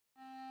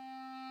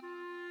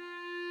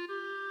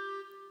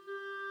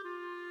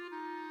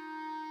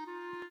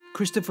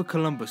Christopher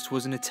Columbus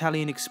was an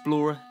Italian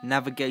explorer,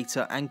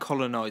 navigator and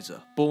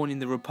colonizer, born in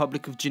the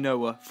Republic of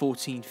Genoa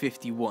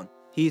 1451.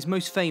 He is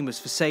most famous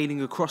for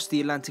sailing across the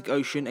Atlantic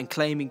Ocean and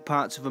claiming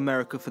parts of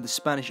America for the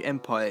Spanish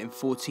Empire in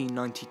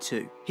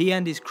 1492. He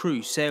and his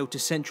crew sailed to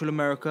Central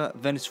America,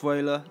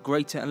 Venezuela,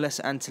 Greater and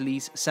Lesser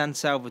Antilles, San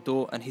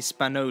Salvador and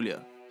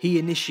Hispaniola. He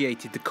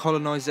initiated the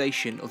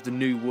colonization of the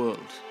New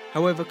World.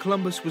 However,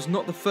 Columbus was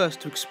not the first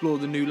to explore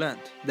the new land.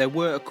 There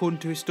were, according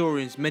to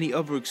historians, many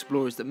other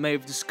explorers that may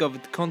have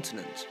discovered the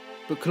continent.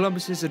 But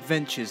Columbus's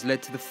adventures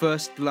led to the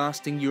first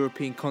lasting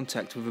European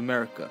contact with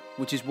America,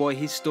 which is why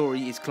his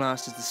story is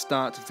classed as the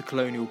start of the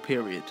colonial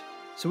period.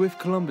 So if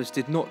Columbus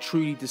did not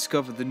truly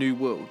discover the New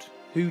World,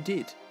 who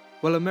did?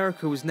 Well,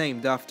 America was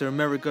named after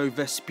Amerigo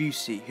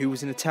Vespucci, who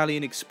was an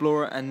Italian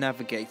explorer and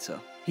navigator.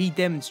 He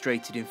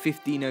demonstrated in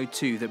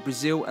 1502 that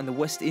Brazil and the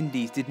West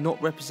Indies did not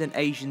represent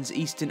Asia's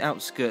eastern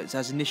outskirts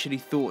as initially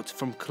thought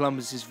from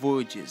Columbus's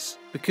voyages.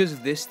 Because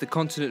of this, the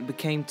continent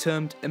became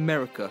termed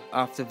America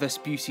after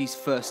Vespucci's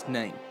first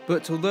name.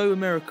 But although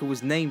America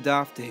was named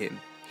after him,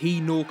 he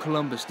nor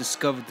Columbus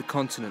discovered the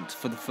continent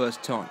for the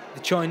first time.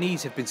 The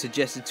Chinese have been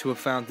suggested to have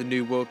found the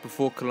New World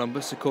before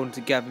Columbus, according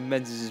to Gavin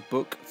Menzies'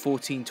 book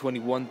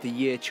 1421, The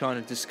Year China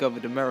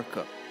Discovered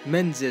America.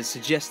 Menzies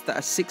suggests that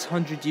a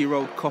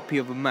 600-year-old copy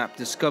of a map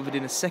discovered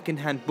in a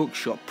second-hand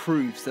bookshop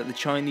proves that the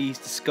Chinese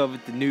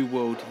discovered the New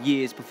World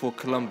years before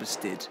Columbus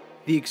did.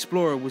 The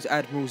explorer was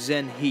Admiral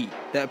Zhen He,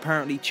 that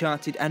apparently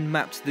charted and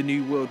mapped the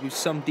New World with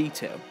some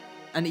detail.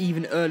 An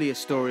even earlier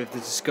story of the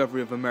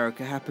discovery of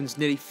America happens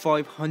nearly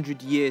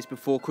 500 years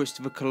before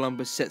Christopher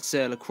Columbus set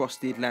sail across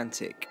the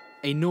Atlantic.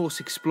 A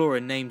Norse explorer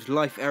named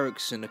Leif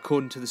Erikson,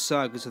 according to the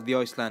sagas of the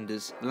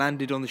Icelanders,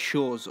 landed on the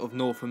shores of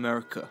North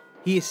America.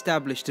 He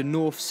established a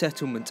Norse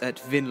settlement at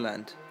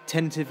Vinland,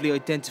 tentatively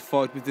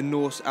identified with the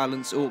Norse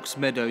Allans Orks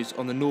Meadows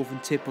on the northern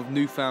tip of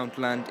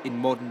Newfoundland in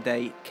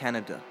modern-day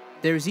Canada.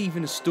 There is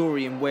even a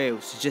story in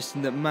Wales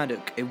suggesting that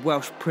Madoc, a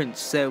Welsh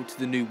prince, sailed to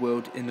the New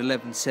World in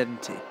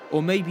 1170.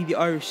 Or maybe the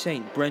Irish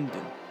saint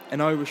Brendan,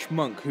 an Irish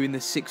monk who in the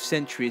 6th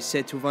century is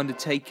said to have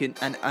undertaken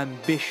an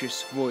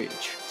ambitious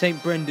voyage.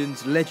 St.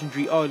 Brendan's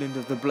legendary Island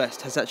of the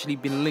Blessed has actually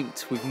been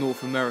linked with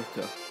North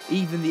America.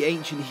 Even the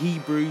ancient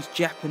Hebrews,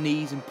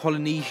 Japanese and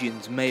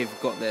Polynesians may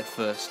have got there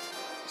first.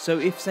 So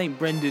if St.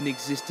 Brendan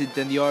existed,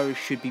 then the Irish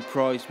should be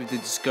prized with the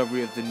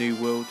discovery of the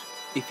New World.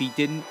 If he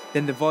didn't,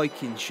 then the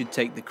Vikings should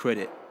take the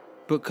credit.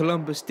 But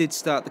Columbus did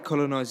start the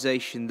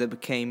colonization that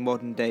became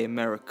modern-day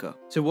America.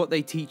 So what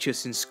they teach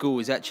us in school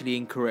is actually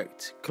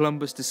incorrect.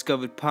 Columbus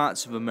discovered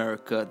parts of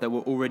America that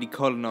were already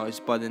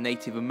colonized by the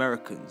Native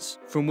Americans,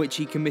 from which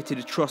he committed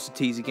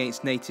atrocities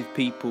against native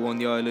people on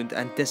the island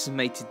and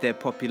decimated their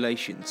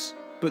populations.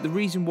 But the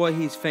reason why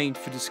he is famed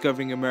for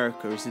discovering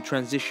America is the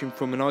transition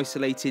from an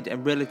isolated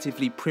and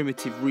relatively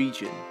primitive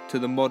region to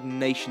the modern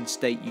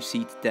nation-state you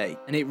see today.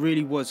 And it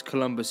really was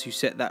Columbus who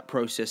set that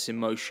process in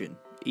motion,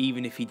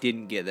 even if he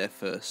didn't get there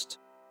first.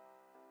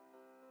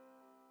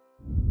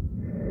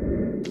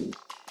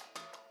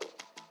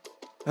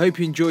 I hope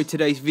you enjoyed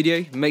today's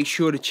video. Make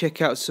sure to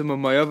check out some of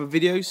my other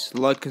videos,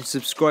 like and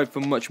subscribe for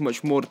much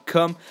more to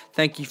come.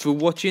 Thank you for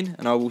watching,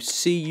 and I will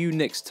see you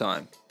next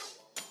time.